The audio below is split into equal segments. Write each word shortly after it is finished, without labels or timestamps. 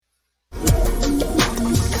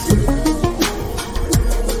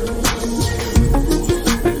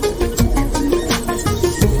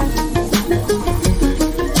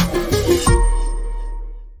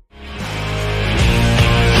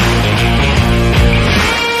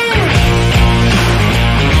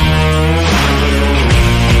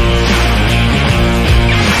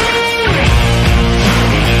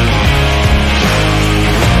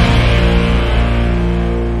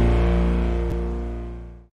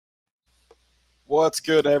What's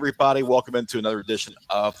good, everybody? Welcome into another edition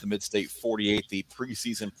of the Midstate 48, the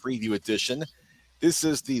preseason preview edition. This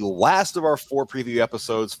is the last of our 4 preview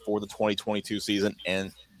episodes for the 2022 season,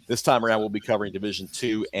 and this time around we'll be covering Division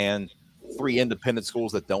II and 3 independent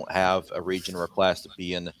schools that don't have a region or a class to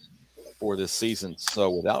be in for this season. So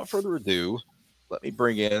without further ado, let me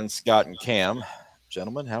bring in Scott and Cam.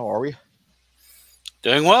 Gentlemen, how are we?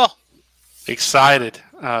 Doing well. Excited.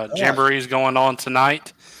 Jamboree is going on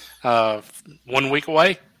tonight. 1 week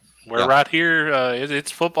away. We're right here.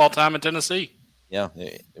 It's football time in Tennessee. Yeah,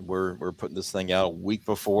 we're putting this thing out a week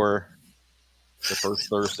before the first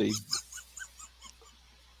Thursday.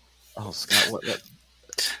 Oh, Scott, what?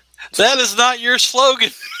 That is not your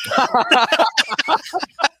slogan.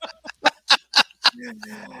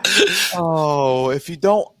 Oh, if you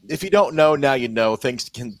don't know, now you know. Things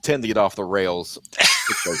can tend to get off the rails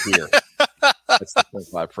right here. That's the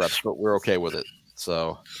 25 preps, but we're okay with it.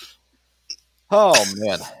 So, oh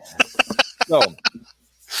man. So,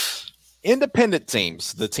 independent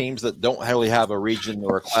teams, the teams that don't really have a region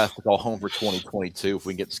or a class to call home for 2022. If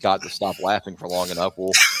we can get Scott to stop laughing for long enough,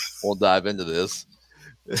 we'll dive into this.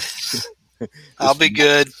 I'll be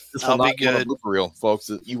good. I'll be good. Real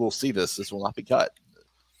folks, you will see this. This will not be cut.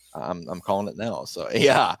 I'm calling it now. So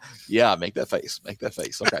yeah. Make that face.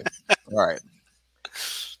 Okay. All right.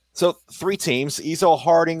 So 3 teams: Ezo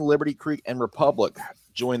Harding, Liberty Creek, and Republic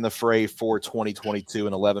join the fray for 2022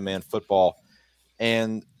 in 11-man football.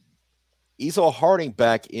 And Ezo Harding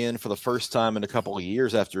back in for the first time in a couple of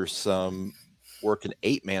years after some work in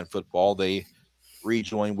 8-man football. They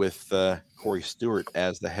rejoined with Corey Stewart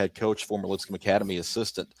as the head coach, former Lipscomb Academy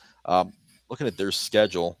assistant. Looking at their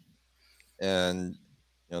schedule, and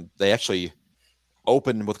they actually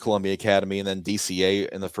opened with Columbia Academy and then DCA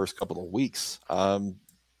in the first couple of weeks.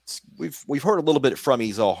 We've heard a little bit from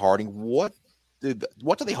Ezo Harding. What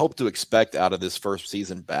do they hope to expect out of this first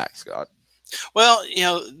season back, Scott? Well,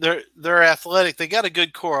 they're athletic. They got a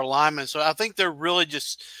good core alignment, so I think they're really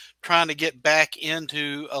just trying to get back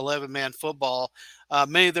into 11-man football.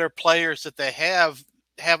 Many of their players that they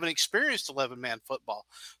haven't experienced 11-man football.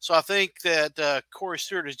 So I think that Corey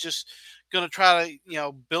Stewart is just going to try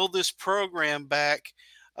to, build this program back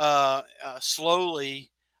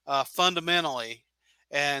slowly, fundamentally,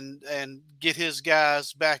 and get his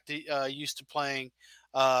guys back to used to playing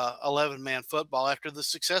 11-man football. After the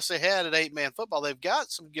success they had at 8-man football, they've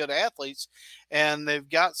got some good athletes, and they've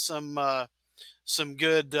got some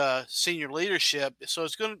good senior leadership. So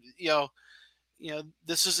it's going to,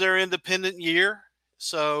 this is their independent year.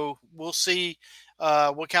 So we'll see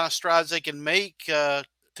what kind of strides they can make to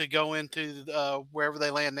go into wherever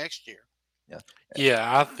they land next year.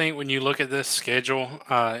 Yeah, I think when you look at this schedule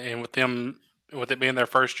and with it being their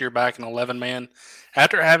first year back in 11-man,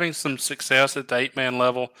 after having some success at the 8-man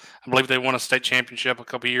level, I believe they won a state championship a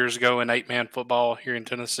couple of years ago in 8-man football here in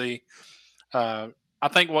Tennessee. I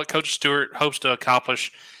think what Coach Stewart hopes to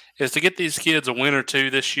accomplish is to get these kids a win or two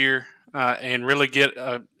this year and really get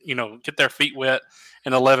their feet wet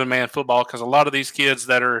in 11-man football, because a lot of these kids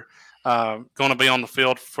that are going to be on the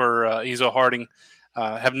field for Ezo Harding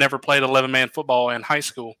have never played 11-man football in high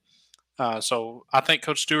school. So I think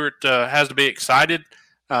Coach Stewart has to be excited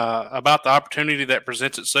about the opportunity that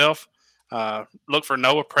presents itself. Look for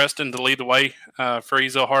Noah Preston to lead the way for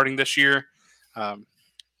Ezo Harding this year.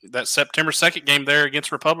 That September 2nd game there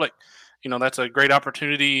against Republic, that's a great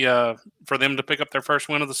opportunity for them to pick up their first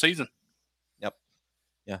win of the season. Yep.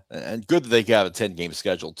 Yeah. And good that they have a 10-game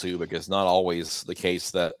schedule too, because not always the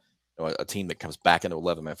case that a team that comes back into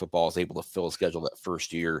 11-man football is able to fill a schedule that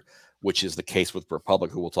first year, which is the case with Republic,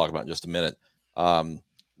 who we'll talk about in just a minute.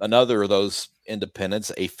 Another of those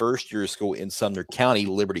independents, a first-year school in Sumner County,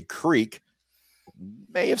 Liberty Creek,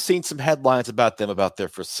 may have seen some headlines about them, about their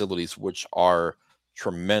facilities, which are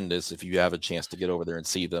tremendous. If you have a chance to get over there and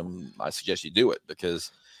see them, I suggest you do it, because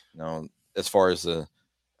as far as the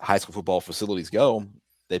high school football facilities go,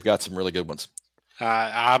 they've got some really good ones.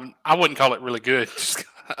 I wouldn't call it really good,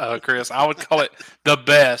 Chris. I would call it the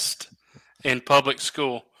best in public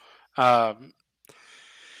school.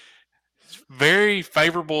 Very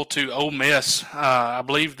favorable to Ole Miss. I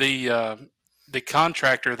believe the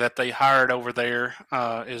contractor that they hired over there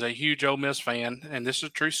is a huge Ole Miss fan, and this is a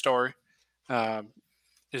true story.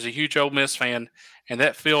 Is a huge Ole Miss fan, and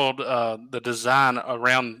that field, the design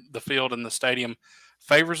around the field and the stadium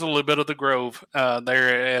favors a little bit of the Grove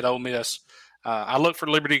there at Ole Miss. I look for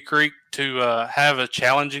Liberty Creek to have a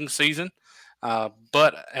challenging season,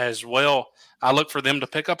 but as well, I look for them to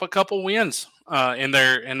pick up a couple wins in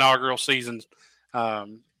their inaugural season.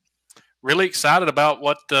 Really excited about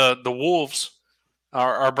what the Wolves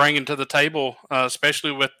are bringing to the table,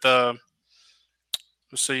 especially with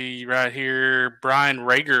We'll see right here, Brian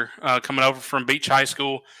Rager coming over from Beach High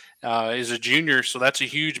School is a junior, so that's a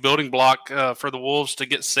huge building block for the Wolves to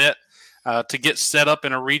get set up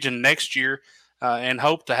in a region next year and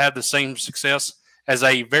hope to have the same success as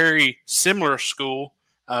a very similar school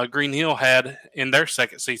Green Hill had in their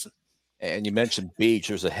second season. And you mentioned Beach.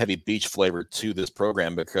 There's a heavy Beach flavor to this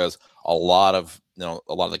program because a lot of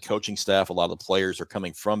the coaching staff, a lot of the players are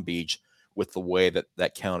coming from Beach with the way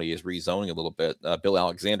that county is rezoning a little bit. Bill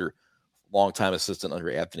Alexander, longtime assistant under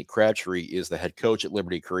Anthony Crabtree, is the head coach at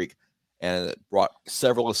Liberty Creek and brought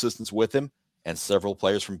several assistants with him, and several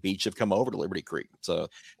players from Beach have come over to Liberty Creek. So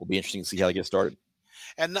it'll be interesting to see how they get started.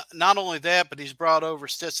 And not only that, but he's brought over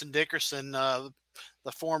Stetson Dickerson,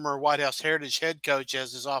 the former White House Heritage head coach,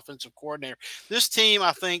 as his offensive coordinator. This team,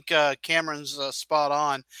 I think Cameron's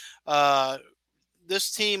spot on.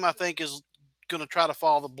 This team, I think, is going to try to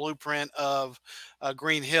follow the blueprint of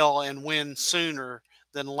Green Hill and win sooner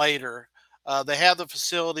than later. They have the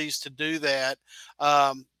facilities to do that.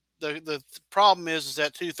 The problem is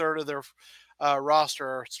that 2/3 of their roster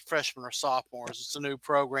are freshmen or sophomores. It's a new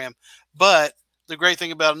program. But the great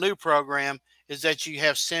thing about a new program is that you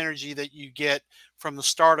have synergy that you get from the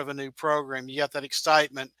start of a new program. You got that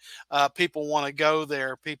excitement. People want to go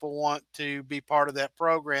there. People want to be part of that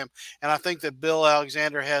program. And I think that Bill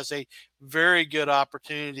Alexander has a very good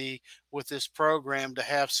opportunity with this program to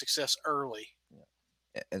have success early.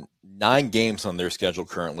 And 9 games on their schedule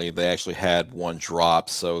currently. They actually had one drop.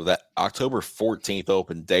 So that October 14th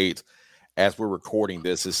open date, as we're recording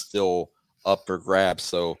this, is still up for grabs.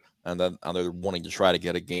 So, and then they're wanting to try to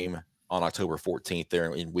get a game on October 14th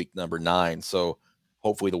there in week number 9. So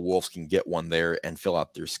hopefully the Wolves can get one there and fill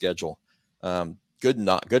out their schedule.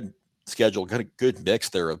 Good schedule, good mix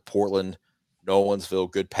there of Portland,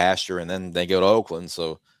 Nolensville, good pasture, and then they go to Oakland.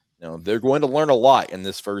 So, they're going to learn a lot in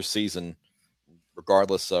this first season,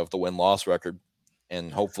 regardless of the win-loss record.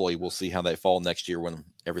 And hopefully we'll see how they fall next year when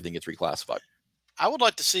everything gets reclassified. I would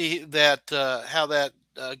like to see that how that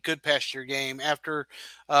good pasture game, after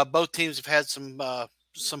both teams have had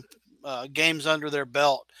some games under their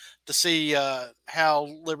belt, to see how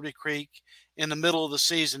Liberty Creek in the middle of the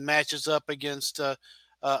season matches up against a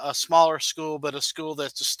smaller school, but a school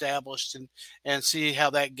that's established, and see how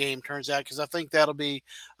that game turns out. Because I think that'll be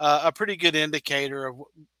a pretty good indicator of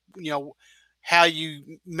how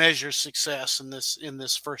you measure success in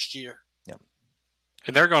this first year. Yeah.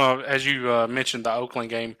 And they're going to, as you mentioned, the Oakland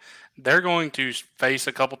game, they're going to face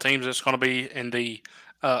a couple teams that's going to be in the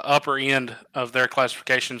upper end of their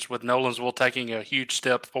classifications, with Nolensville taking a huge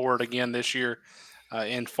step forward again this year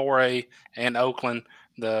in 4A, and Oakland,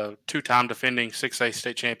 the 2-time defending 6A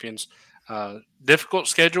state champions. Difficult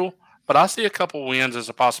schedule, but I see a couple wins as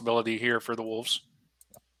a possibility here for the Wolves.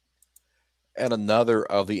 And another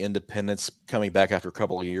of the independents coming back after a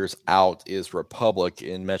couple of years out is Republic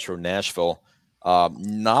in Metro Nashville.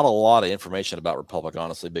 Not a lot of information about Republic,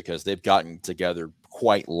 honestly, because they've gotten together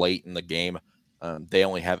quite late in the game. They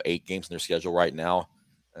only have 8 games in their schedule right now.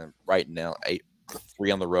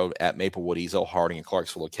 3 on the road at Maplewood, Ezo, Harding, and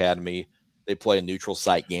Clarksville Academy. They play a neutral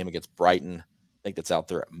site game against Brighton. I think that's out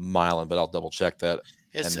there at Milan, but I'll double check that.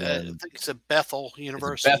 I think it's at Bethel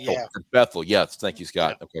University. Bethel, yes. Thank you,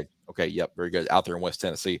 Scott. Yeah. Okay, yep, very good. Out there in West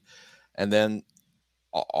Tennessee. And then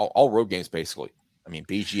all road games, basically. I mean,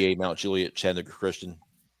 BGA, Mount Juliet, Chattanooga Christian.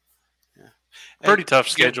 Yeah. Pretty tough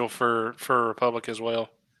schedule for Republic as well.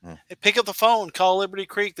 Hey, pick up the phone, call Liberty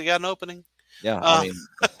Creek. They got an opening. Yeah, I mean,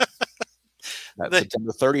 that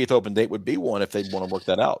September 30th open date would be one if they'd want to work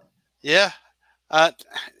that out. Yeah.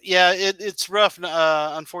 It's rough.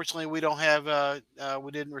 Unfortunately, we don't have.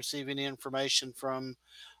 We didn't receive any information from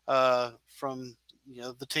the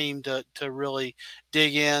team to really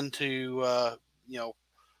dig into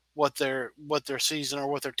what their season or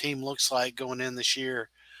what their team looks like going in this year.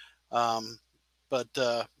 But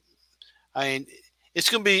I mean, it's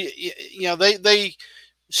going to be. They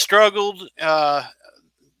struggled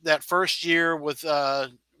that first year with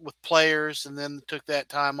players, and then took that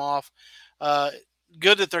time off.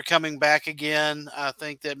 Good that they're coming back again. I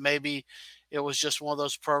think that maybe it was just one of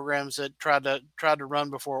those programs that tried to run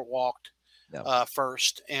before it walked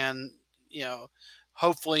first, and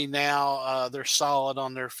hopefully now they're solid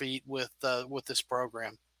on their feet with this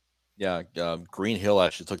program. Yeah, Green Hill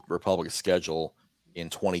actually took the Republic's schedule in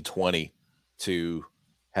 2020 to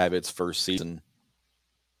have its first season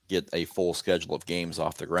get a full schedule of games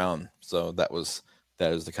off the ground. So that is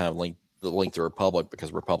the kind of link to Republic,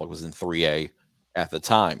 because Republic was in 3A at the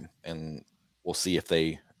time, and we'll see if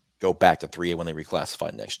they go back to 3A when they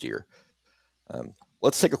reclassify next year.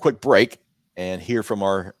 Let's take a quick break and hear from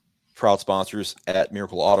our proud sponsors at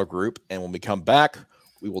Miracle Auto Group, and when we come back,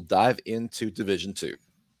 we will dive into Division II.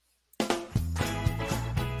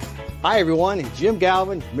 Hi, everyone. It's Jim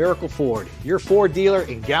Galvin, Miracle Ford, your Ford dealer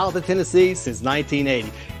in Gallatin, Tennessee since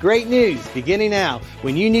 1980. Great news. Beginning now.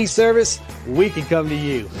 When you need service, we can come to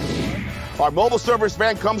you. Our mobile service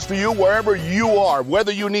van comes to you wherever you are,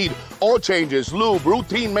 whether you need oil changes, lube,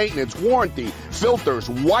 routine maintenance, warranty, filters,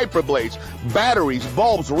 wiper blades, batteries,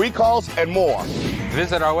 bulbs, recalls, and more.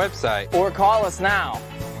 Visit our website or call us now.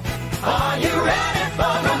 Are you ready for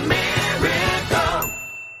a miracle?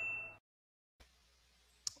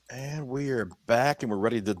 And we are back, and we're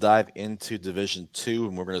ready to dive into Division II,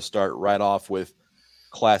 and we're going to start right off with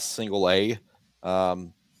Class Single A. A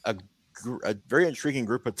very intriguing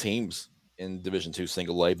group of teams in Division II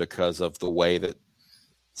Single A because of the way that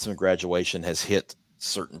some graduation has hit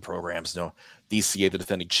certain programs. You know, DCA, the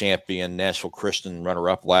defending champion, Nashville Christian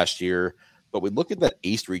runner-up last year. But we look at that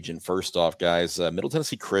East region first off, guys. Middle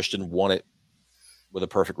Tennessee Christian won it with a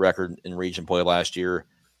perfect record in region play last year.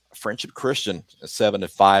 Friendship Christian, a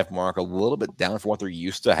 7-5 mark, a little bit down from what they're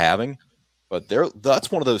used to having, but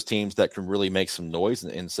that's one of those teams that can really make some noise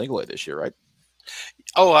in single A this year, right?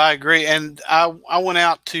 Oh, I agree. And I went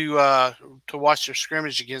out to watch their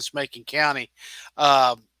scrimmage against Macon County.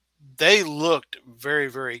 They looked very,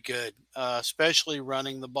 very good, especially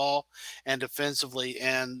running the ball and defensively.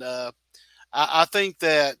 And I think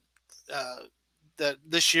that that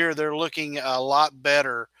this year they're looking a lot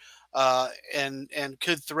better. And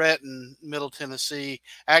could threaten Middle Tennessee.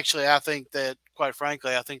 Actually, I think that, quite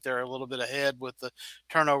frankly, I think they're a little bit ahead with the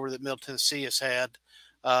turnover that Middle Tennessee has had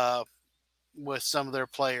with some of their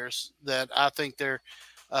players. That I think they're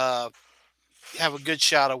have a good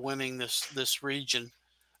shot of winning this region.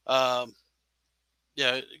 Because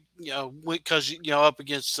up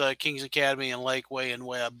against Kings Academy and Lakeway and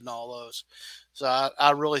Webb and all those. So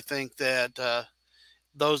I really think that.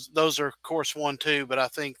 Those are course 1, 2, but I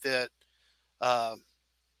think that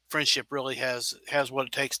Friendship really has what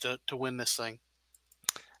it takes to win this thing.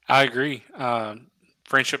 I agree.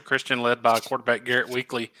 Friendship Christian led by quarterback Garrett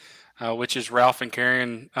Weekly, which is Ralph and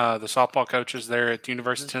Karen, the softball coaches there at the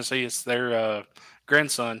University of Tennessee. It's their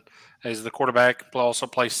grandson is the quarterback, also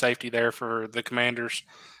plays safety there for the Commanders.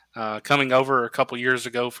 Coming over a couple years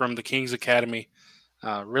ago from the Kings Academy.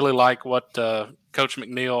 Really like what Coach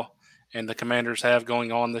McNeil and the Commanders have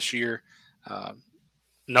going on this year.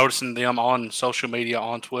 Noticing them on social media,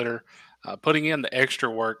 on Twitter, putting in the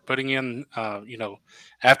extra work, putting in,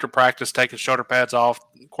 after practice, taking shoulder pads off,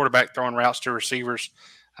 quarterback throwing routes to receivers.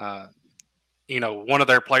 One of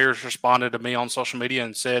their players responded to me on social media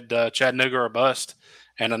and said, Chattanooga or bust.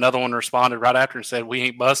 And another one responded right after and said, we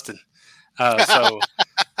ain't busting.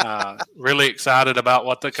 Really excited about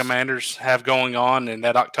what the Commanders have going on. And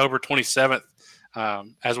that October 27th,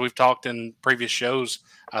 as we've talked in previous shows,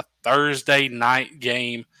 a Thursday night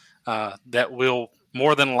game that will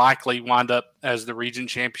more than likely wind up as the region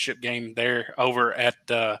championship game there over at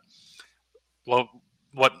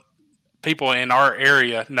what people in our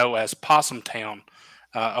area know as Possum Town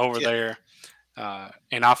over there.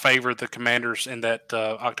 And I favor the Commanders in that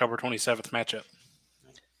October 27th matchup.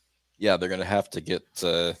 Yeah, they're going to have to get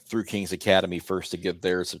through Kings Academy first to get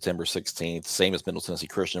there September 16th. Same as Middle Tennessee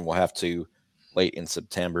Christian will have to late in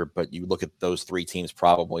September, but you look at those three teams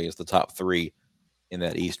probably as the top three in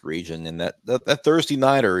that East region. And that Thursday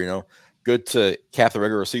nighter, good to cap the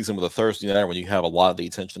regular season with a Thursday nighter when you have a lot of the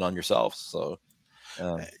attention on yourself. So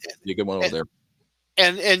be a good one over there.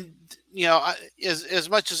 And as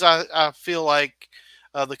much as I feel like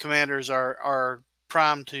the Commanders are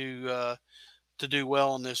primed to do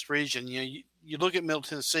well in this region, you look at Middle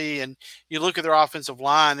Tennessee and you look at their offensive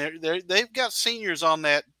line. They've got seniors on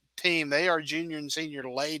that team. They are junior and senior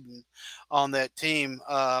laden on that team,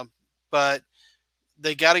 but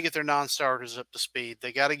they got to get their non-starters up to speed.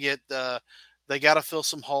 They got to fill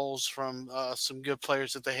some holes from some good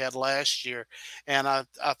players that they had last year, and I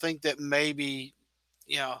think that maybe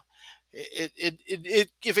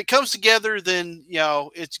if it comes together, then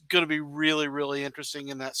it's going to be really, really interesting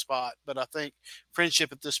in that spot. But I think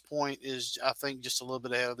Friendship at this point is, I think, just a little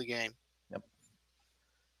bit ahead of the game. Yep.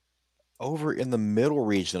 Over in the middle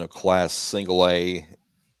region of Class Single A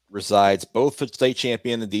resides both the state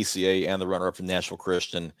champion in DCA and the runner-up from Nashville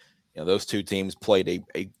Christian. Those two teams played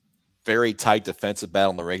a very tight defensive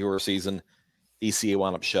battle in the regular season. DCA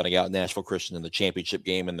wound up shutting out Nashville Christian in the championship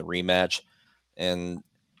game in the rematch. And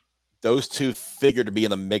those two figure to be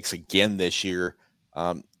in the mix again this year.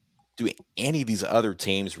 Do any of these other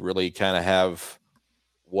teams really kind of have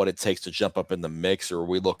what it takes to jump up in the mix, or are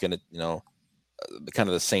we looking at, kind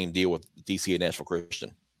of the same deal with DCA and Nashville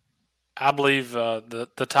Christian? I believe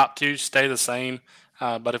the top two stay the same.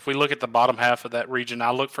 But if we look at the bottom half of that region,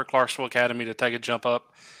 I look for Clarksville Academy to take a jump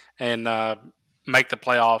up and make the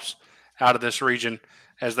playoffs out of this region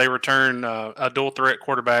as they return a dual threat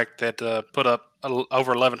quarterback that put up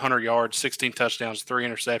over 1,100 yards, 16 touchdowns, 3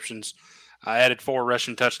 interceptions, added 4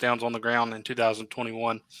 rushing touchdowns on the ground in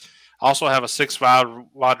 2021. Also have a 6'5"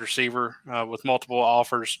 wide receiver with multiple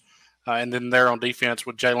offers. And then there on defense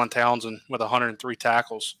with Jalen Townsend with 103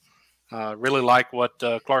 tackles. Really like what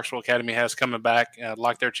Clarksville Academy has coming back.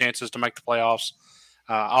 Like their chances to make the playoffs.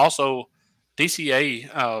 Also,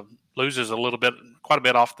 DCA loses quite a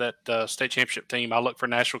bit off that state championship team. I look for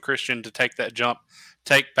Nashville Christian to take that jump,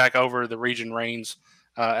 take back over the region reigns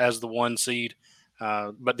as the 1 seed.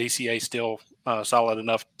 But DCA still solid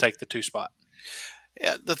enough to take the 2 spot.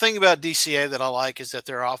 Yeah, the thing about DCA that I like is that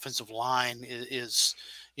their offensive line is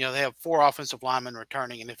they have 4 offensive linemen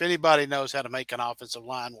returning. And if anybody knows how to make an offensive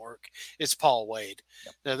line work, it's Paul Wade.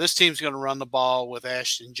 Yep. Now, this team's going to run the ball with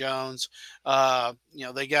Ashton Jones.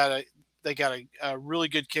 They got a really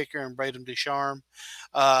good kicker in Braden Ducharme.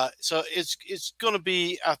 So it's going to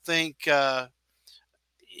be, I think, are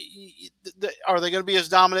they going to be as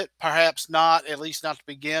dominant? Perhaps not, at least not to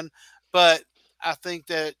begin. But I think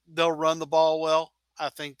that they'll run the ball well. I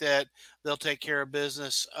think that they'll take care of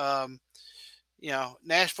business.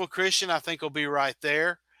 Nashville Christian, I think, will be right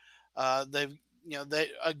there. They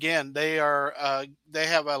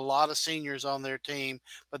have a lot of seniors on their team,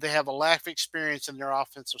 but they have a lack of experience in their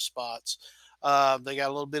offensive spots. They got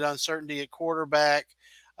a little bit of uncertainty at quarterback.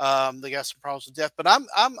 They got some problems with depth, but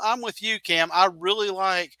I'm with you, Cam. I really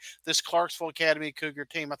like this Clarksville Academy Cougar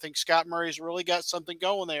team. I think Scott Murray's really got something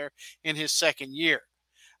going there in his second year.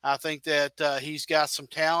 I think that he's got some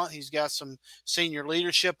talent. He's got some senior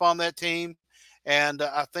leadership on that team. And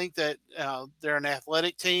I think that they're an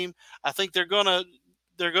athletic team. I think they're gonna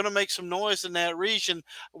make some noise in that region.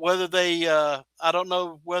 Whether they, I don't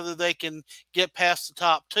know whether they can get past the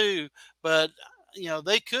top 2, but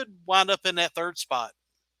they could wind up in that 3rd spot.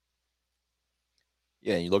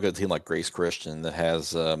 Yeah, you look at a team like Grace Christian that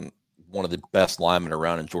has one of the best linemen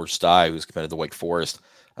around in George Stye, who's committed to Wake Forest.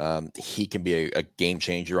 He can be a game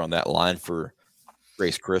changer on that line for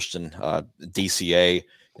Grace Christian. DCA.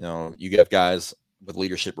 You get guys with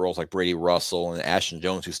leadership roles like Brady Russell and Ashton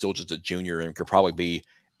Jones, who's still just a junior and could probably be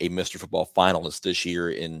a Mr. Football finalist this year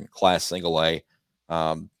in Class Single A.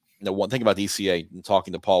 One thing about DCA,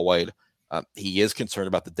 talking to Paul Wade, he is concerned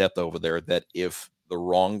about the depth over there, that if the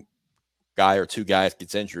wrong guy or 2 guys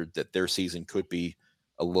gets injured, that their season could be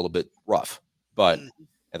a little bit rough. But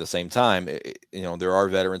at the same time, there are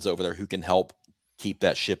veterans over there who can help keep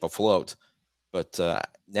that ship afloat. But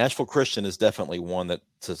Nashville Christian is definitely one that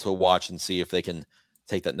to watch and see if they can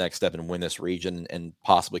take that next step and win this region and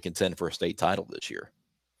possibly contend for a state title this year.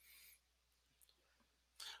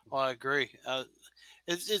 Well, I agree.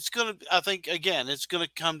 It's going to, I think, again, it's going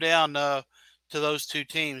to come down to those 2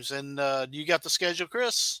 teams. And you got the schedule,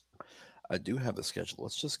 Chris? I do have the schedule.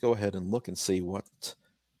 Let's just go ahead and look and see what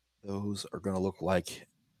those are going to look like,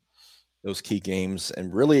 those key games.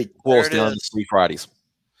 And really it boils down to 3 Fridays.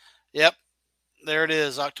 Yep. There it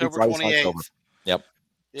is, October 28th. Yep.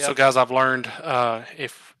 So, guys, I've learned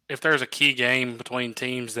if there's a key game between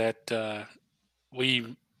teams that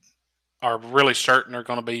we are really certain are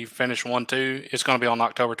going to be finished 1-2, it's going to be on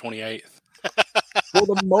October 28th. For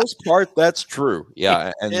the most part, that's true.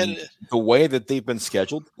 Yeah, and the way that they've been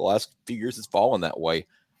scheduled the last few years, it's fallen that way.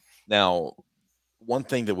 Now, one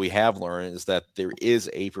thing that we have learned is that there is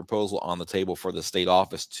a proposal on the table for the state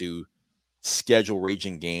office to schedule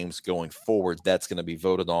region games going forward. That's going to be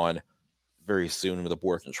voted on very soon with the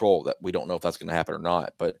board of control. That we don't know if that's going to happen or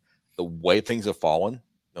not. But the way things have fallen,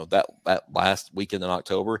 that last weekend in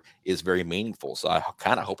October is very meaningful. So I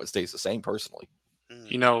kind of hope it stays the same personally.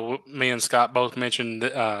 Me and Scott both mentioned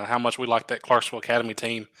how much we like that Clarksville Academy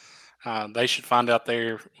team. They should find out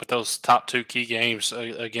there with those top 2 key games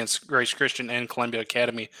against Grace Christian and Columbia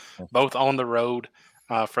Academy, both on the road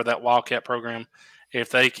for that Wildcat program. If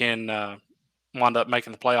they can wind up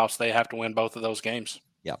making the playoffs, they have to win both of those games.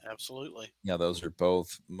 Yeah, absolutely. Yeah, those are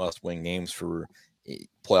both must-win games for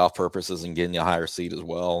playoff purposes and getting a higher seed as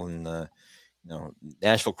well. And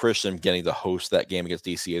Nashville Christian getting to host that game against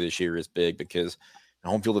DCA this year is big because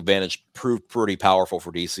home field advantage proved pretty powerful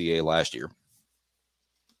for DCA last year.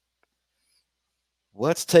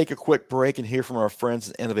 Let's take a quick break and hear from our friends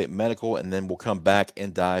at Innovate Medical, and then we'll come back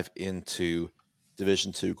and dive into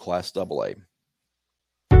Division II Class AA.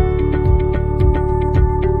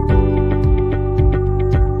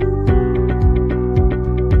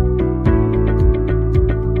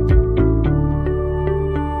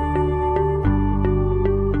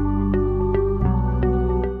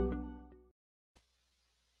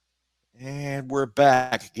 And we're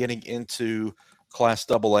back getting into Class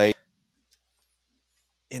AA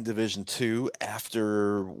in Division II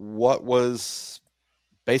after what was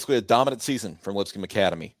basically a dominant season from Lipscomb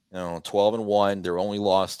Academy. 12-1. Their only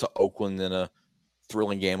loss to Oakland in a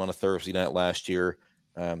thrilling game on a Thursday night last year.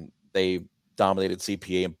 They dominated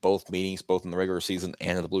CPA in both meetings, both in the regular season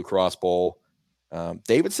and in the Blue Cross Bowl.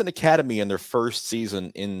 Davidson Academy in their first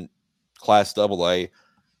season in Class AA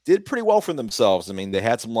did pretty well for themselves. I mean, they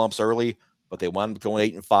had some lumps early, but they wound up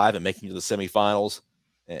going 8-5 and making it to the semifinals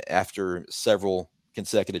after several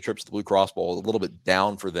consecutive trips to the Blue Cross Bowl. A little bit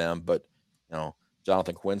down for them, but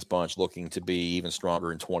Jonathan Quinn's bunch looking to be even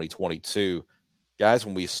stronger in 2022. Guys,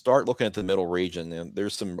 when we start looking at the middle region,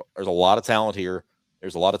 there's a lot of talent here.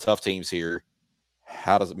 There's a lot of tough teams here.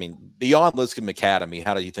 Beyond Lipscomb Academy,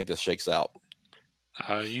 how do you think this shakes out?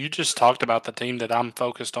 You just talked about the team that I'm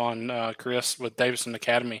focused on, Chris, with Davidson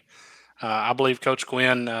Academy. I believe Coach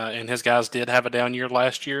Quinn and his guys did have a down year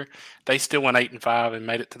last year. They still went 8-5 and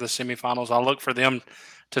made it to the semifinals. I look for them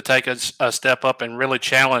to take a step up and really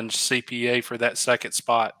challenge CPA for that second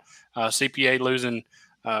spot. CPA losing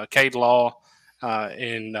Cade Law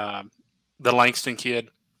and the Langston kid.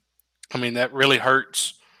 I mean, that really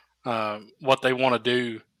hurts what they want to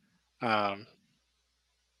do.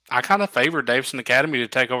 I kind of favor Davidson Academy to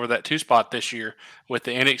take over that 2 spot this year with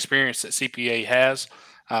the inexperience that CPA has.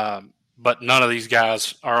 But none of these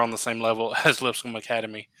guys are on the same level as Lipscomb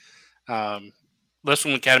Academy.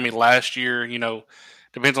 Lipscomb Academy last year,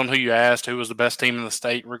 depends on who you asked, who was the best team in the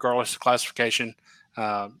state, regardless of classification.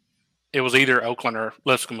 It was either Oakland or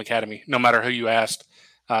Lipscomb Academy, no matter who you asked.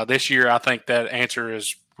 This year, I think that answer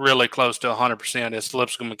is really close to 100%. It's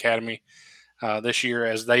Lipscomb Academy this year,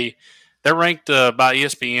 as they're ranked by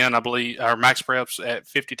ESPN, I believe, or Max Preps at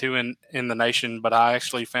 52 in the nation. But I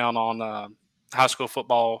actually found on High School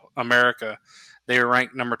Football America, they are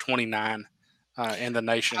ranked number 29 in the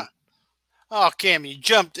nation. Oh, Cam, you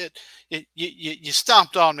jumped it. You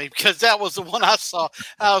stomped on me because that was the one I saw.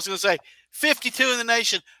 I was going to say 52 in the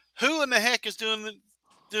nation. Who in the heck is doing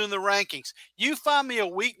the rankings? You find me a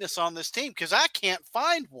weakness on this team because I can't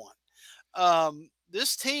find one.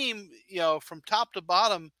 This team, from top to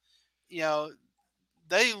bottom,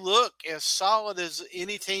 they look as solid as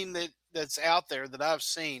any team that's out there that I've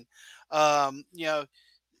seen. They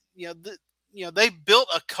built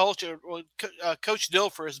a culture. Coach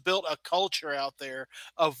Dilfer has built a culture out there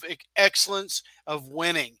of excellence, of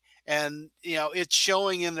winning, and it's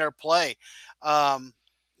showing in their play. I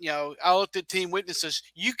looked at team witnesses.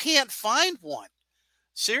 You can't find one,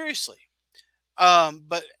 seriously.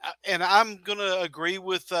 But I'm going to agree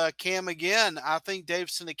with Cam again. I think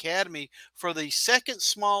Davidson Academy, for the second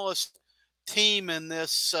smallest team in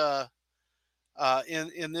this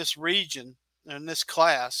in this region, in this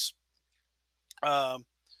class, they're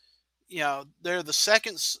the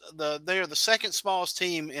second smallest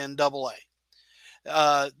team in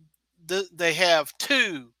AA. They have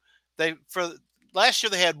 2. For last year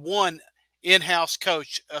they had 1 in-house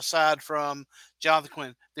coach aside from Jonathan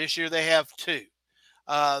Quinn. This year they have 2.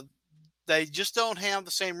 They just don't have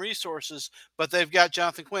the same resources, but they've got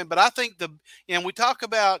Jonathan Quinn. But I think we talk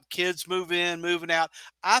about kids moving out.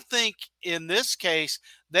 I think in this case,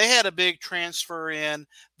 they had a big transfer in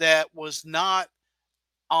that was not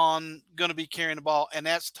going to be carrying the ball, and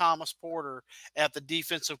that's Thomas Porter at the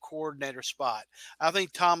defensive coordinator spot. I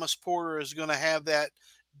think Thomas Porter is going to have that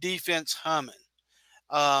defense humming.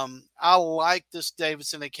 I like this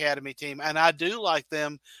Davidson Academy team, and I do like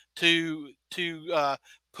them to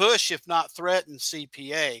push, if not threaten,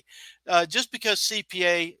 CPA. Just because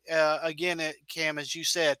CPA, again, Cam, as you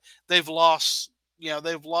said, they've lost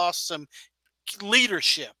some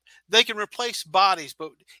leadership. They can replace bodies,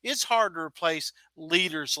 but it's hard to replace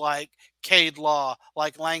leaders like Cade Law,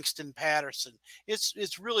 like Langston Patterson.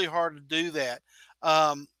 It's really hard to do that.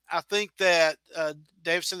 I think that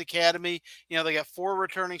Davidson Academy, they got 4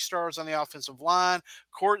 returning stars on the offensive line.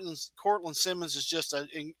 Cortland Simmons is just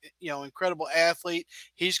an incredible athlete.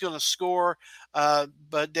 He's going to score,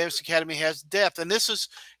 but Davidson Academy has depth. And this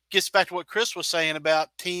gets back to what Chris was saying about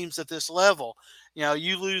teams at this level.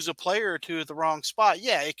 You lose a player or 2 at the wrong spot.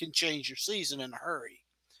 Yeah, it can change your season in a hurry.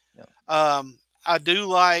 Yeah. I do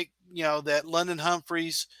like, that London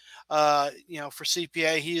Humphreys, for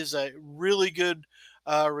CPA, he is a really good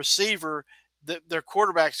receiver. Their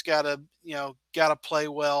quarterback's got to play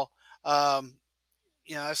well.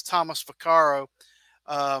 That's Thomas Vaccaro,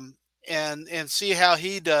 and see how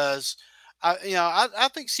he does. I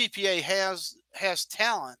think CPA has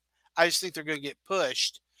talent. I just think they're going to get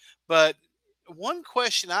pushed. But one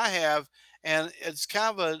question I have, and it's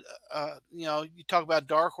kind of you talk about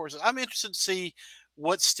dark horses. I'm interested to see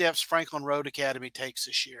what steps Franklin Road Academy takes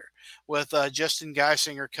this year with Justin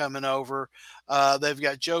Geisinger coming over. They've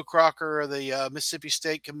got Joe Crocker, the Mississippi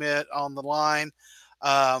State commit, on the line.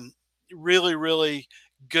 Really, really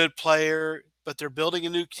good player, but they're building a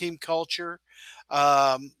new team culture.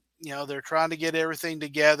 They're trying to get everything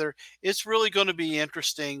together. It's really going to be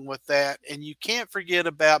interesting with that. And you can't forget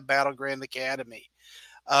about Battle Grand Academy.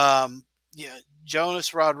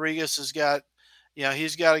 Jonas Rodriguez has got,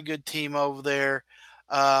 he's got a good team over there.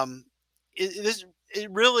 It's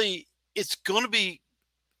going to be,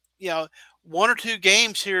 one or two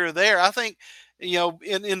games here or there. I think,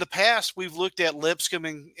 in the past, we've looked at Lipscomb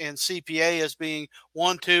and CPA as being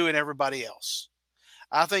 1-2 and everybody else.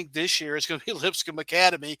 I think this year it's going to be Lipscomb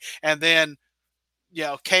Academy and then,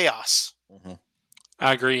 chaos. Mm-hmm.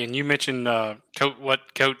 I agree. And you mentioned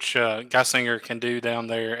what Coach Geisinger can do down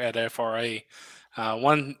there at FRA.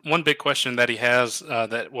 One big question that he has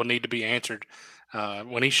that will need to be answered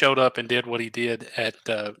when he showed up and did what he did at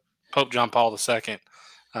Pope John Paul II,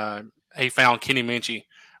 he found Kenny Minchie,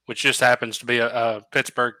 which just happens to be a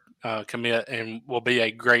Pittsburgh commit and will be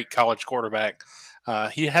a great college quarterback.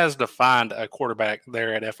 He has to find a quarterback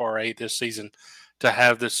there at FRA this season to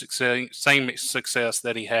have the same success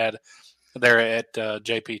that he had there at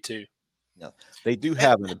JP2. Yeah, they do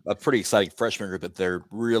have a pretty exciting freshman group that they're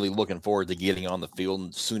really looking forward to getting on the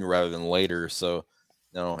field sooner rather than later. So,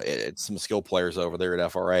 it's some skill players over there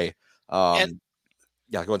at FRA. Go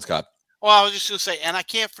ahead, Scott. Well, I was just going to say, and I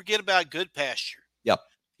can't forget about Good Pasture. Yep.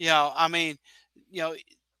 I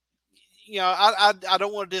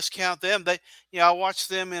don't want to discount them. I watched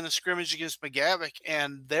them in a scrimmage against McGavick,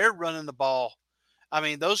 and they're running the ball. I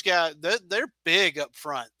mean, those guys, they're big up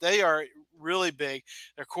front. They are really big.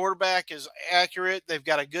 Their quarterback is accurate. They've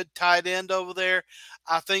got a good tight end over there.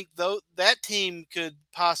 I think that team could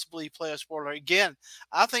possibly play a spoiler. Again,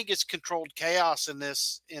 I think it's controlled chaos in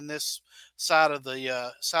this side of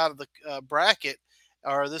the bracket,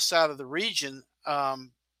 or this side of the region. I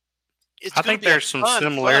think there's some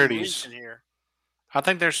similarities here. I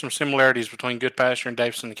think there's some similarities between Good Pasture and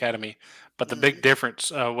Davidson Academy, but the big difference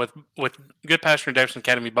with Good Pasture and Davidson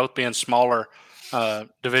Academy both being smaller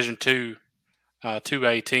Division II,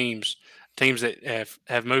 2A teams that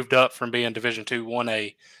have moved up from being Division II,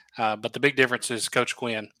 1A. But the big difference is Coach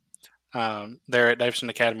Quinn there at Davidson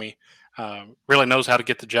Academy really knows how to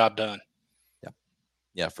get the job done.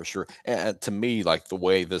 Yeah, for sure. And to me, like the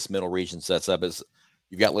way this middle region sets up is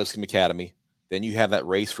you've got Lipscomb Academy. Then you have that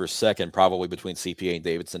race for second, probably between CPA and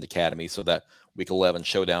Davidson Academy. So that Week 11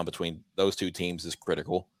 showdown between those two teams is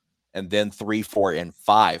critical. And then 3, 4, and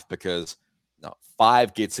 5, because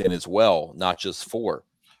 5 gets in as well, not just 4.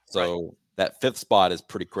 So that 5th spot is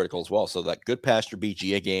pretty critical as well. So that Good Pasture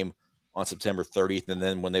BGA game on September 30th, and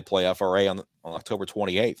then when they play FRA on October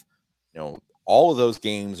 28th, all of those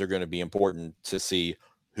games are going to be important to see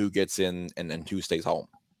who gets in and who stays home.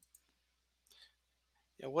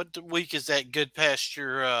 Yeah, what week is that Good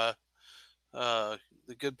Pasture? The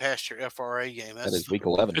Good Pasture FRA game. That is Week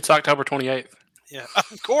 11. It's October 28th. Yeah,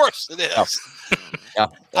 of course it is. Yeah.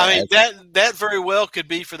 I mean that very well could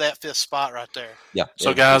be for that 5th spot right there. Yeah.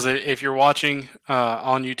 So guys, if you're watching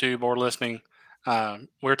on YouTube or listening,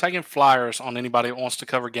 we're taking flyers on anybody that wants to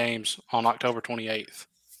cover games on October 28th.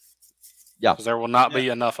 Yeah, because there will not be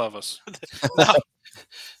enough of us.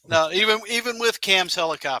 No, even with Cam's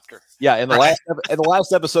helicopter. Yeah, in the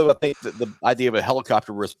last episode, I think the idea of a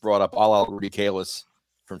helicopter was brought up. All Rudy Kalis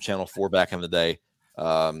from Channel 4 back in the day.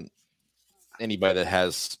 Anybody that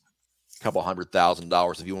has a couple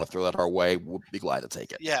 $100,000, if you want to throw that our way, we'll be glad to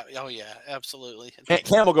take it. Yeah. Oh yeah, absolutely.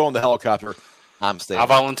 Cam will go on the helicopter. I'm staying. I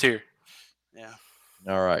volunteer. Yeah.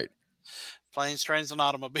 All right. Planes, trains, and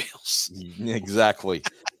automobiles. Exactly.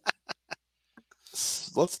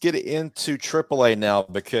 Let's get into AAA now,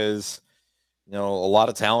 because a lot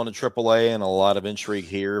of talent in AAA and a lot of intrigue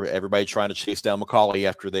here. Everybody trying to chase down McCallie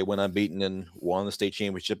after they went unbeaten and won the state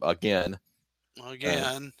championship again.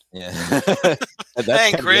 Yeah.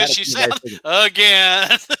 Hey, Chris, you said again.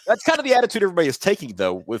 That's kind of the attitude everybody is taking,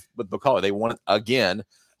 though, with McCallie. They won it again.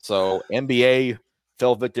 So NBA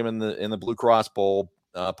fell victim in the Blue Cross Bowl.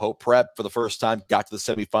 Pope Prep for the first time got to the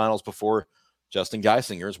semifinals before Justin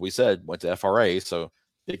Geisinger, as we said, went to FRA. So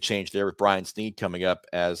big change there with Brian Snead coming up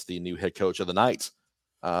as the new head coach of the Knights.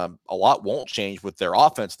 A lot won't change with their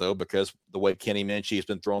offense, though, because the way Kenny Minchie has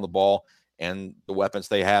been throwing the ball and the weapons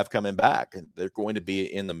they have coming back, and they're going to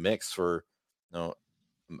be in the mix for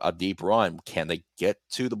a deep run. Can they get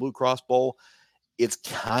to the Blue Cross Bowl? It's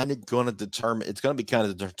kind of going to determine. It's going to be kind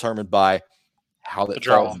of determined by how that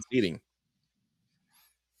falls in seeding.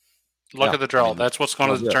 Look at the draw. That's what's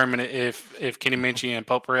going to yeah. determine if Kenny Minchey and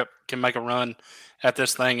Pope Prep can make a run at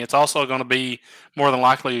this thing. It's also going to be more than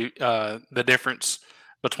likely the difference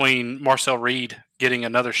between Marcel Reed getting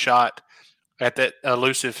another shot at that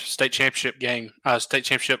elusive state championship win.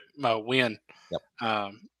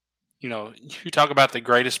 Yep. You talk about the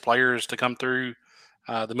greatest players to come through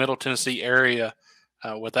the Middle Tennessee area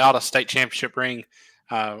without a state championship ring.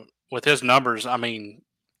 With his numbers, I mean,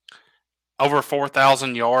 over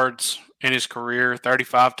 4,000 yards in his career,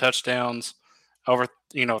 35 touchdowns, over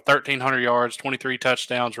 1,300 yards, 23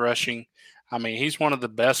 touchdowns rushing. I mean, he's one of the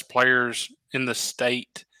best players in the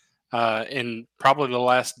state in probably the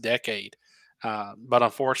last decade. But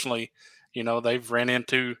unfortunately, they've ran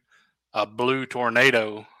into a blue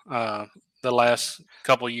tornado the last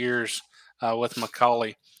couple of years with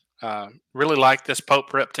McCallie. Really like this Pope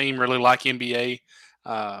Prep team, really like NBA.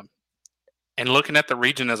 And looking at the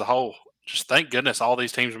region as a whole, just thank goodness all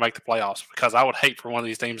these teams make the playoffs, because I would hate for one of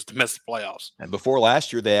these teams to miss the playoffs. And before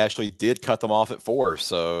last year, they actually did cut them off at 4.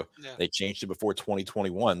 So they changed it before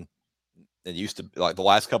 2021. It used to, like the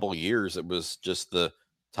last couple of years, it was just the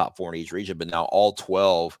top 4 in each region. But now all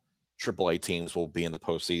 12 AAA teams will be in the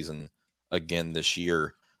postseason again this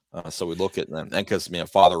year. So we look at them. And because,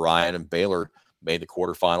 Father Ryan and Baylor made the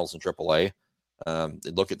quarterfinals in AAA.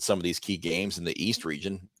 Look at some of these key games in the East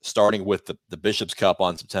region, starting with the Bishop's Cup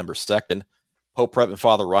on September 2nd. Pope Prep and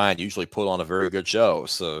Father Ryan usually put on a very good show,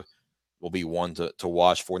 so will be one to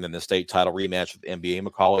watch for. And then the state title rematch with NBA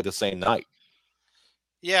McCallie the same night.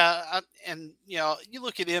 Yeah, you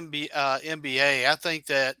look at NBA. I think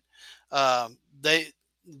that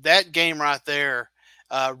that game right there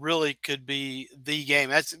really could be the game.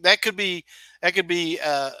 That could be.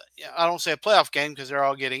 I don't say a playoff game because they're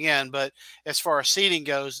all getting in, but as far as seeding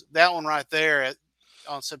goes, that one right there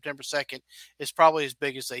on September 2nd is probably as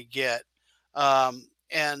big as they get.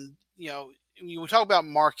 And we talk about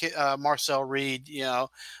Marcel Reed,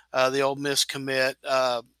 the Ole Miss commit,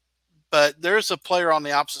 but there's a player on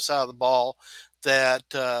the opposite side of the ball that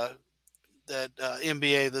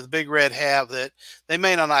NBA, the Big Red have that they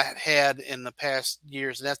may not have had in the past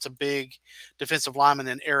years, and that's a big defensive lineman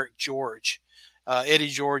in Eric George, Eddie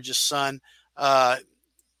George's son.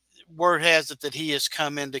 Word has it that he has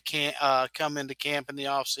come into camp in the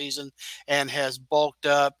off season and has bulked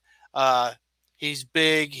up. He's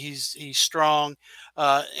big, he's strong,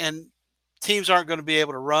 and teams aren't going to be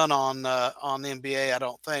able to run on the NBA, I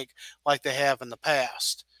don't think, like they have in the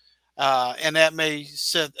past. And that may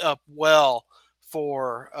set up well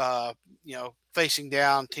for, facing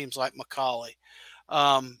down teams like McCallie.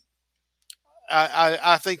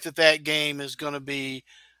 I think that game is going to be,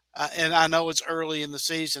 and I know it's early in the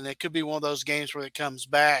season, it could be one of those games where it comes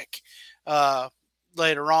back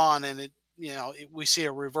later on and we see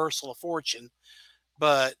a reversal of fortune.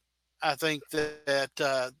 But I think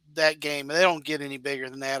that game, they don't get any bigger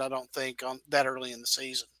than that, I don't think, on that early in the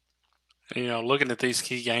season. Looking at these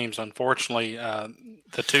key games, unfortunately,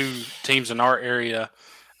 the two teams in our area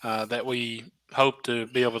that we hope to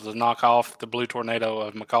be able to knock off the blue tornado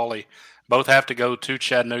of McCallie both have to go to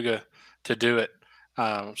Chattanooga to do it.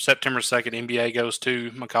 September 2nd, NBA goes to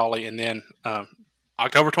McCallie, and then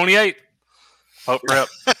October 28th, Pope Prep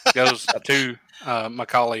goes to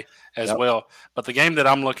McCallie as well. But the game that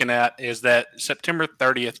I'm looking at is that September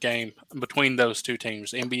 30th game between those two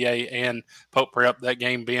teams, NBA and Pope Prep, that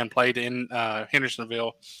game being played in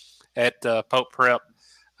Hendersonville at Pope Prep.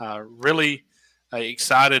 Really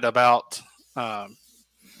excited about that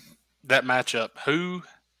matchup. Who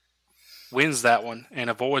wins that one and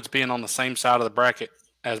avoids being on the same side of the bracket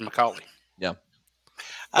as McCallie? Yeah.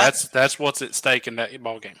 That's what's at stake in that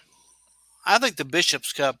ball game. I think the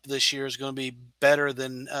Bishop's Cup this year is going to be better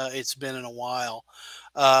than it's been in a while.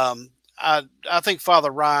 I think Father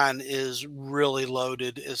Ryan is really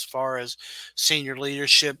loaded as far as senior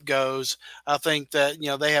leadership goes. I think that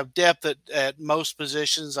they have depth at most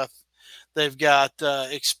positions. They've got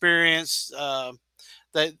experience.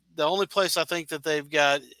 The only place I think that they've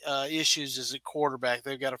got issues is at quarterback.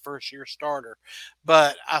 They've got a first-year starter,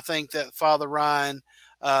 but I think that Father Ryan.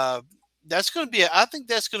 That's going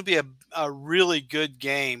to be a really good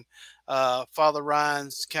game. Father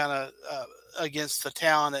Ryan's kind of against the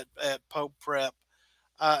talent at Pope Prep.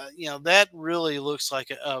 That really looks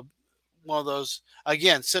like one of those,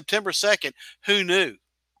 again, September 2nd. Who knew?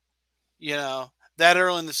 That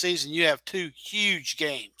early in the season, you have two huge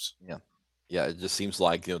games. Yeah. Yeah. It just seems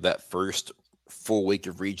like, that first full week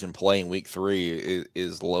of region play in week 3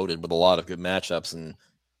 is loaded with a lot of good matchups, and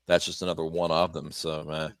that's just another one of them.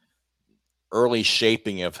 So, early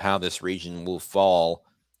shaping of how this region will fall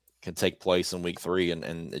can take place in week 3,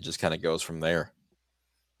 and it just kind of goes from there.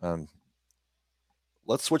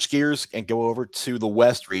 Let's switch gears and go over to the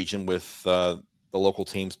West region with the local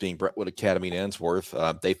teams being Brentwood Academy and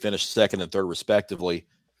Ensworth. They finished second and third, respectively,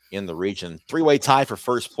 in the region. Three-way tie for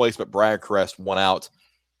first place, but Briarcrest won out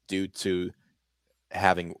due to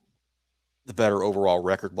having the better overall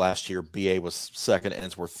record last year. BA was second,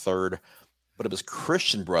 Ensworth third, but it was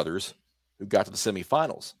Christian Brothers who got to the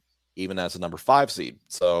semifinals, even as a number 5 seed.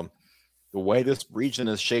 So the way this region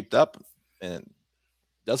is shaped up, and it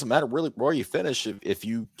doesn't matter really where you finish, if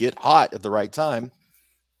you get hot at the right time,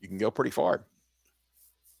 you can go pretty far.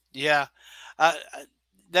 Yeah,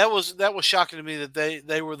 that was shocking to me that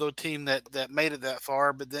they were the team that made it that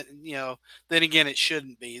far. But then then again, it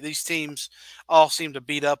shouldn't be. These teams all seem to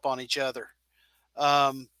beat up on each other.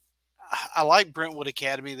 I like Brentwood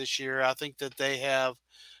Academy this year. I think that they have,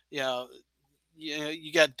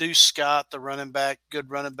 you got Deuce Scott, the running back, good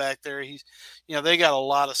running back there. He's, they got a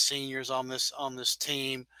lot of seniors on this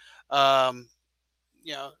team. I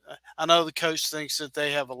know the coach thinks that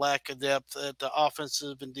they have a lack of depth at the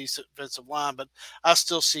offensive and defensive line, but I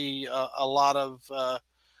still see a lot of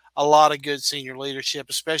good senior leadership,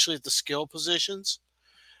 especially at the skill positions.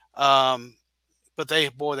 But they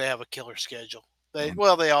have a killer schedule. They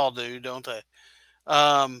all do, don't they?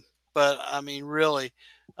 But I mean, really,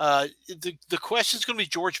 the question is going to be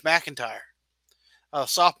George McIntyre,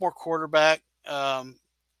 sophomore quarterback.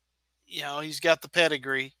 He's got the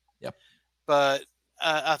pedigree. Yep. But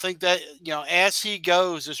I think that as he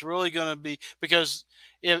goes, it's really going to be, because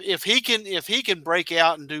if he can break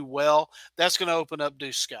out and do well, that's going to open up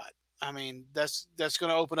Deuce Scott. I mean, that's going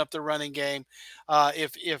to open up the running game.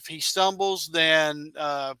 If he stumbles, then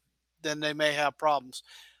they may have problems.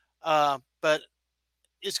 But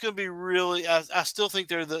it's going to be really. I still think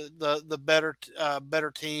they're the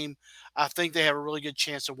better team. I think they have a really good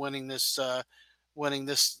chance of winning the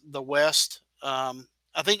West.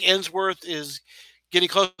 I think Ensworth is getting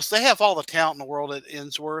close. They have all the talent in the world at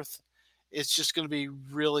Ensworth. It's just going to be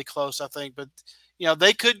really close, I think. But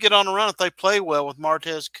they could get on a run if they play well with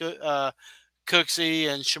Martez Cooksey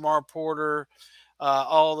and Shamar Porter,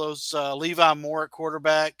 all those Levi Moore at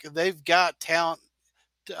quarterback. They've got talent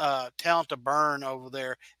to burn over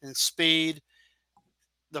there and speed.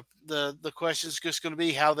 The question is just going to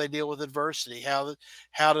be how they deal with adversity.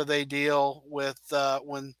 How do they deal with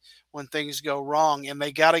when things go wrong? And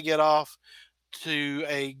they got to get off to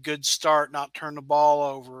a good start, not turn the ball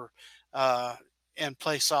over, and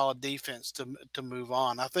play solid defense to move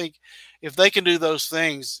on. I think if they can do those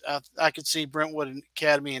things, I could see Brentwood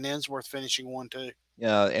Academy and Ensworth finishing 1-2.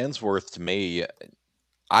 Yeah, Ensworth, to me,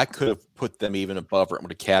 I could have put them even above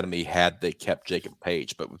Brentwood Academy had they kept Jacob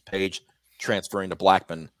Page. But with Page transferring to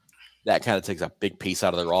Blackman, that kind of takes a big piece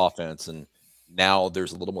out of their offense. And now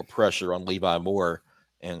there's a little more pressure on Levi Moore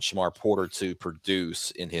and Shamar Porter to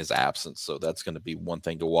produce in his absence. So that's going to be one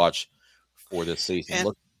thing to watch for this season.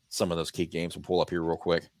 Look at some of those key games. We'll pull up here real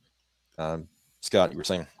quick. Scott, you were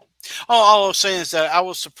saying? Oh, all I was saying is that I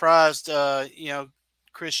was surprised,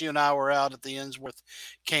 Chris, you and I were out at the Ensworth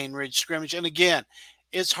Cane Ridge scrimmage. And again,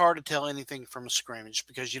 it's hard to tell anything from a scrimmage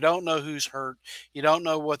because you don't know who's hurt. You don't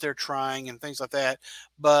know what they're trying and things like that.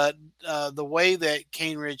 But the way that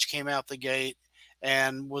Cane Ridge came out the gate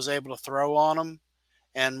and was able to throw on them,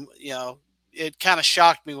 and, it kind of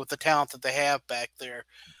shocked me with the talent that they have back there.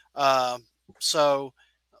 So,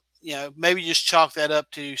 maybe just chalk that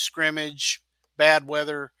up to scrimmage, bad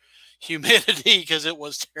weather, humidity, because it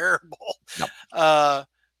was terrible. Yep.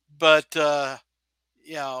 But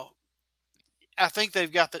I think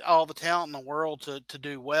they've got all the talent in the world to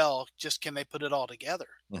do well. Just can they put it all together?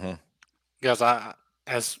 Mm-hmm. Guys,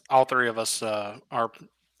 as all three of us are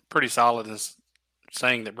pretty solid in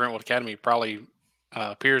saying that Brentwood Academy probably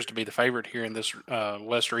appears to be the favorite here in this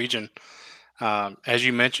West region. As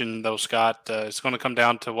you mentioned, though, Scott, it's going to come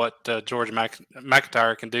down to what George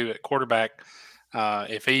McIntyre can do at quarterback.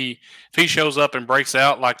 If he shows up and breaks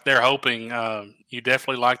out like they're hoping, you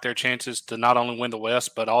definitely like their chances to not only win the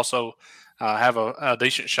West, but also have a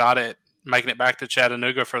decent shot at making it back to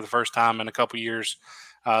Chattanooga for the first time in a couple years.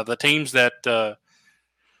 The teams that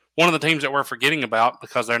one of the teams that we're forgetting about,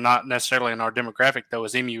 because they're not necessarily in our demographic, though,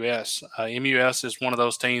 is MUS. MUS is one of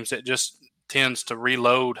those teams that just tends to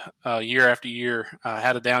reload year after year.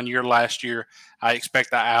 Had a down year last year. I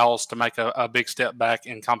expect the Owls to make a big step back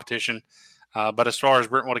in competition. But as far as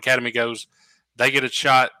Brentwood Academy goes, they get a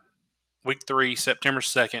shot week 3, September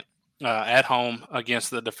 2nd, at home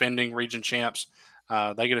against the defending region champs.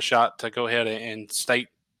 They get a shot to go ahead and state,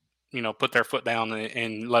 put their foot down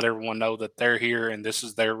and let everyone know that they're here and this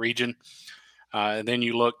is their region. And then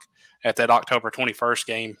you look at that October 21st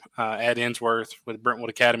game at Ensworth with Brentwood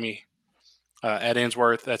Academy at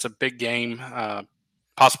Ensworth. That's a big game.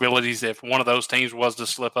 possibilities if one of those teams was to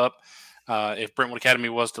slip up. If Brentwood Academy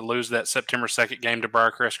was to lose that September 2nd game to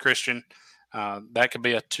Briarcrest Christian, that could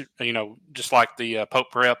be just like the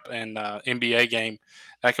Pope Prep and NBA game,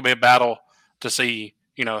 that could be a battle to see,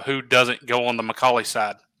 who doesn't go on the McCallie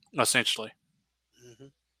side, essentially. Mm-hmm.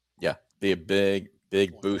 Yeah, be a big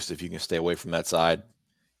boost if you can stay away from that side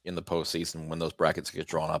in the postseason when those brackets get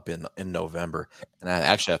drawn up in November. And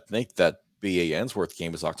I think that BA Ensworth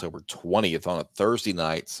game is October 20th on a Thursday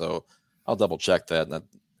night, so I'll double check that. And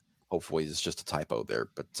hopefully it's just a typo there.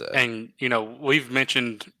 But and we've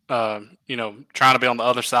mentioned trying to be on the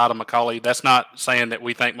other side of McCallie. That's not saying that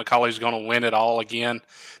we think McCallie's going to win it all again.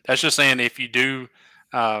 That's just saying if you do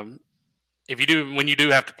when you do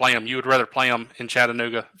have to play them, you would rather play them in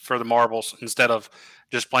Chattanooga for the marbles instead of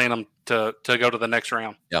just playing them to go to the next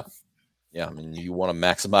round. Yeah. I mean, you want to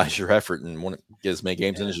maximize your effort and want to get as many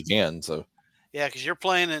games in as you can. So yeah, because you're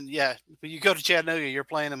playing when you go to Chattanooga, you're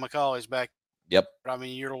playing in McCallie's back. Yep. I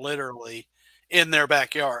mean, you're literally in their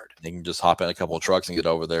backyard. They can just hop in a couple of trucks and get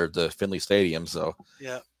over there to Finley Stadium. So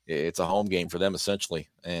yeah, it's a home game for them essentially,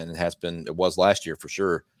 and it was last year for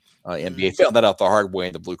sure. NBA found that out the hard way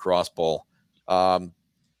in the Blue Cross Bowl.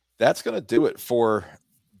 That's going to do it for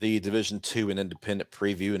the Division II and Independent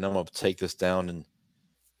preview, and I'm going to take this down and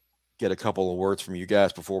get a couple of words from you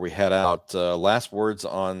guys before we head out. Last words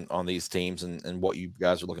on these teams and what you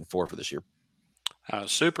guys are looking for this year.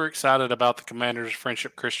 Super excited about the Commanders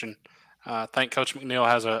Friendship Christian. I think Coach McNeil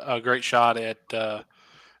has a great shot at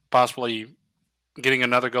possibly getting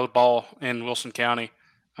another gold ball in Wilson County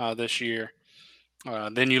this year.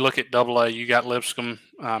 Then you look at AA, you got Lipscomb.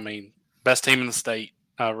 I mean, best team in the state,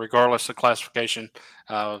 regardless of classification.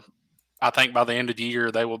 I think by the end of the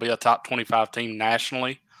year, they will be a top 25 team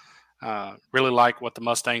nationally. Really like what the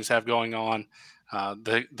Mustangs have going on.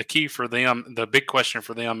 The key for them, the big question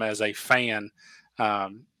for them as a fan,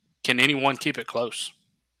 can anyone keep it close?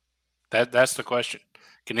 That's the question.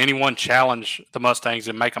 Can anyone challenge the Mustangs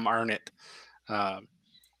and make them earn it?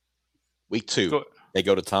 Week 2, they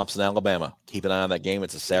go to Thompson, Alabama. Keep an eye on that game.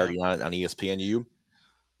 It's a Saturday night on ESPNU.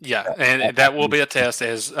 Yeah, and that will be a test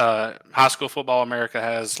as High School Football America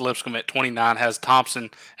has Lipscomb at 29, has Thompson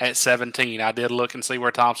at 17. I did look and see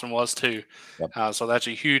where Thompson was too. Yep. So that's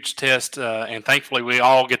a huge test, and thankfully we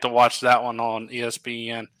all get to watch that one on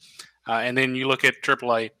ESPN. And then you look at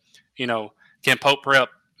AAA, can Pope Prep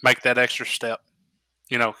make that extra step?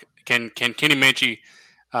 Can Kenny Minchie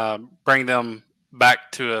bring them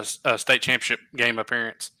back to a state championship game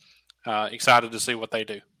appearance? Excited to see what they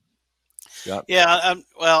do. Yep. Yeah.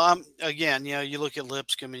 I'm again. You look at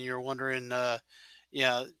Lipscomb and you're wondering. They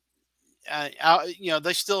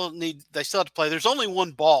still have to play. There's only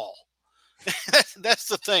one ball. That's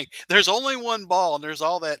the thing. There's only one ball, and there's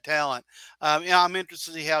all that talent. I'm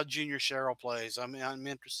interested to see how Junior Sherrill plays. I'm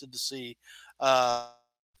interested to see,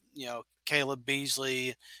 Caleb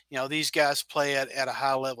Beasley. These guys play at a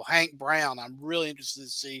high level. Hank Brown. I'm really interested to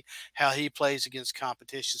see how he plays against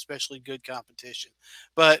competition, especially good competition.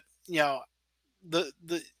 But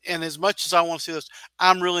and as much as I want to see this,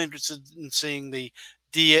 I'm really interested in seeing the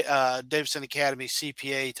Davidson Academy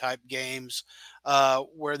CPA type games,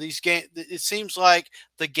 where these games, it seems like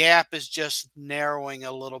the gap is just narrowing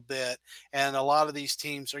a little bit, and a lot of these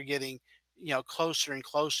teams are getting closer and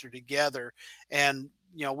closer together, and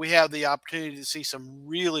we have the opportunity to see some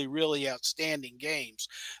really, really outstanding games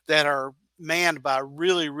that are manned by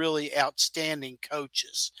really, really outstanding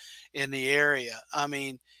coaches in the area. I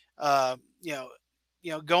mean,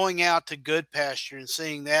 going out to Good Pasture and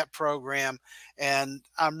seeing that program, and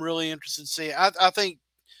I'm really interested to see. I think,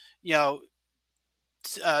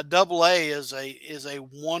 AA is a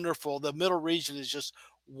wonderful. The Middle Region is just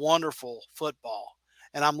wonderful football,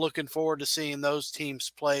 and I'm looking forward to seeing those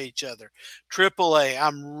teams play each other. AAA,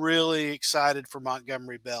 I'm really excited for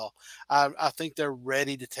Montgomery Bell. I think they're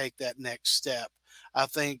ready to take that next step. I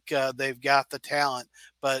think they've got the talent,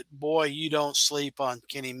 but boy, you don't sleep on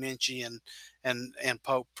Kenny Minchie and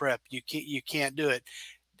Pope Prep. You can't do it.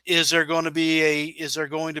 Is there going to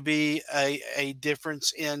be a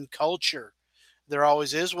difference in culture? There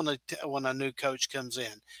always is when a new coach comes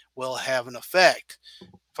in. Will it have an effect?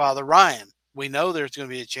 Father Ryan, we know there's going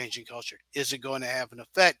to be a change in culture. Is it going to have an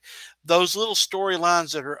effect? Those little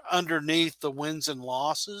storylines that are underneath the wins and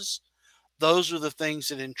losses, those are the things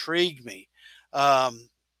that intrigue me.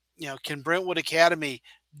 Can Brentwood Academy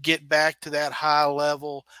get back to that high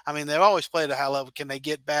level? I mean, they've always played at a high level. Can they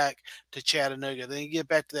get back to Chattanooga? They can get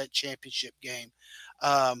back to that championship game.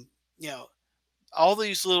 All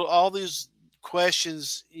these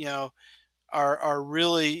questions, are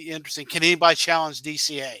really interesting. Can anybody challenge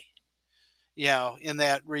DCA? In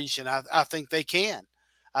that region, I think they can.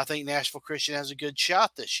 I think Nashville Christian has a good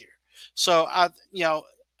shot this year. So I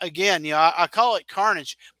call it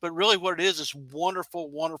carnage, but really what it is wonderful,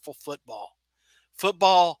 wonderful football.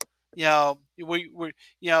 Football,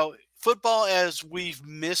 football as we've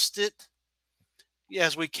missed it,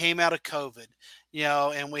 as we came out of COVID,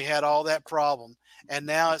 and we had all that problem. And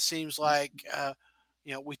now it seems like,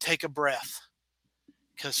 we take a breath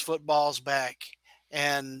because football's back.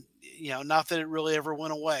 And, not that it really ever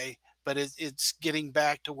went away, but it's getting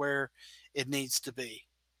back to where it needs to be.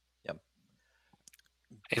 Yep.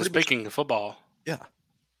 And speaking of football,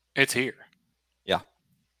 it's here. Yeah.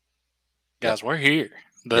 Guys, we're here.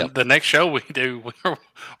 The next show we do,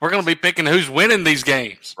 we're going to be picking who's winning these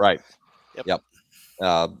games. Right. Yep.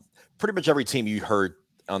 Pretty much every team you heard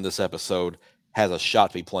on this episode has a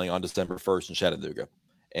shot to be playing on December 1st in Chattanooga.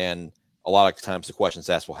 And a lot of times the question is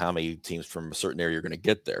asked, well, how many teams from a certain area are going to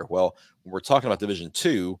get there? Well, when we're talking about Division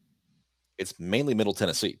II, it's mainly Middle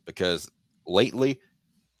Tennessee, because lately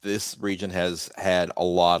this region has had a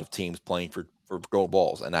lot of teams playing for gold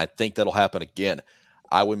balls. And I think that'll happen again.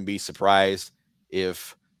 I wouldn't be surprised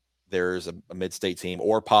if there's a mid-state team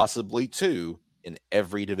or possibly two in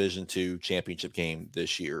every Division II championship game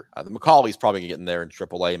this year. The Macaulay's probably getting there in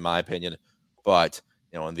AAA, in my opinion. But,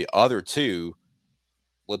 in the other two,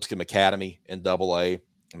 Lipscomb Academy in AA,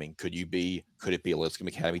 I mean, could it be a Lipscomb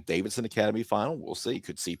Academy Davidson Academy final? We'll see.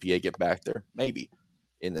 Could CPA get back there? Maybe.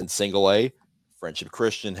 In single A, Friendship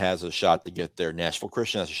Christian has a shot to get there. Nashville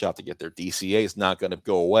Christian has a shot to get there. DCA is not going to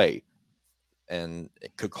go away. And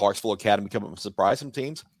could Clarksville Academy come up and surprise some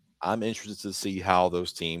teams? I'm interested to see how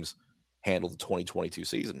those teams handle the 2022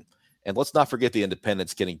 season. And let's not forget the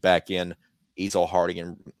Independents getting back in, Easel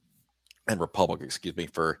Harding and Republic,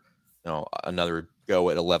 for another go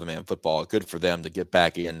at 11-man football. Good for them to get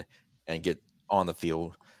back in and get on the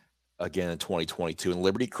field again in 2022. And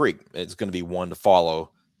Liberty Creek is going to be one to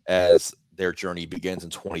follow as their journey begins in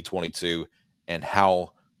 2022 and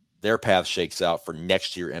how their path shakes out for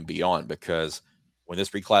next year and beyond. Because when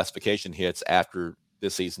this reclassification hits after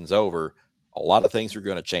this season's over, a lot of things are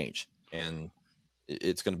going to change. And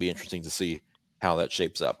it's going to be interesting to see how that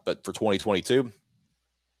shapes up. But for 2022,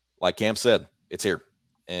 like Cam said, it's here.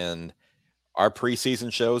 And our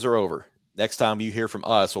preseason shows are over. Next time you hear from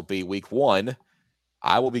us will be week 1.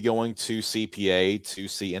 I will be going to CPA to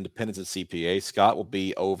see Independence at CPA. Scott will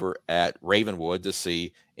be over at Ravenwood to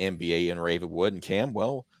see NBA in Ravenwood. And Cam,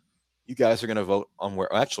 well, you guys are going to vote on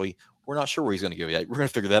where. Actually, we're not sure where he's going to go yet. We're going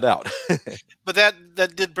to figure that out. But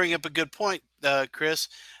that did bring up a good point, Chris.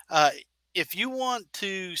 If you want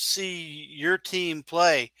to see your team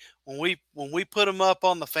play, when we put them up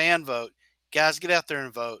on the fan vote, guys, get out there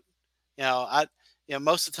and vote.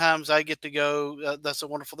 Most of the times I get to go. That's a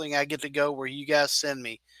wonderful thing. I get to go where you guys send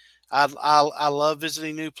me. I love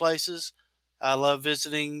visiting new places. I love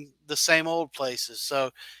visiting the same old places.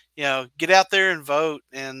 So, get out there and vote,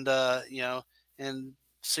 and and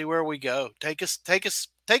see where we go. Take us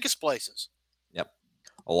places. Yep,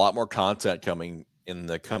 a lot more content coming in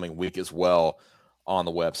the coming week as well on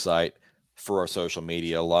the website for our social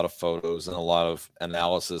media. A lot of photos and a lot of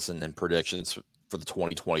analysis and predictions for the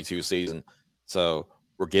 2022 season. So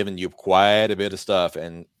we're giving you quite a bit of stuff.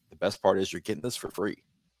 And the best part is you're getting this for free.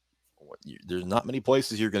 There's not many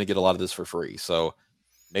places you're going to get a lot of this for free. So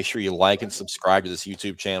make sure you like and subscribe to this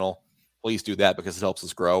YouTube channel. Please do that because it helps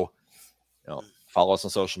us grow. Follow us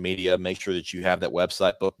on social media. Make sure that you have that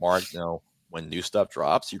website bookmarked. When new stuff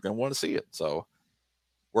drops, you're going to want to see it. So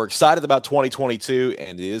we're excited about 2022,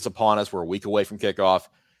 and it is upon us. We're a week away from kickoff.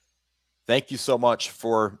 Thank you so much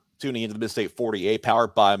for tuning into the Mid-State 40A,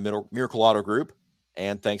 powered by Miracle Auto Group.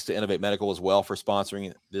 And thanks to Innovate Medical as well for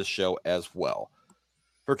sponsoring this show as well.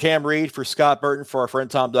 For Cam Reed, for Scott Burton, for our friend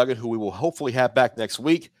Tom Duggan, who we will hopefully have back next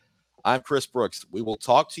week, I'm Chris Brooks. We will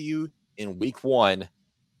talk to you in week 1,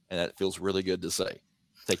 and that feels really good to say.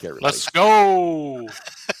 Take care, everybody. Let's go.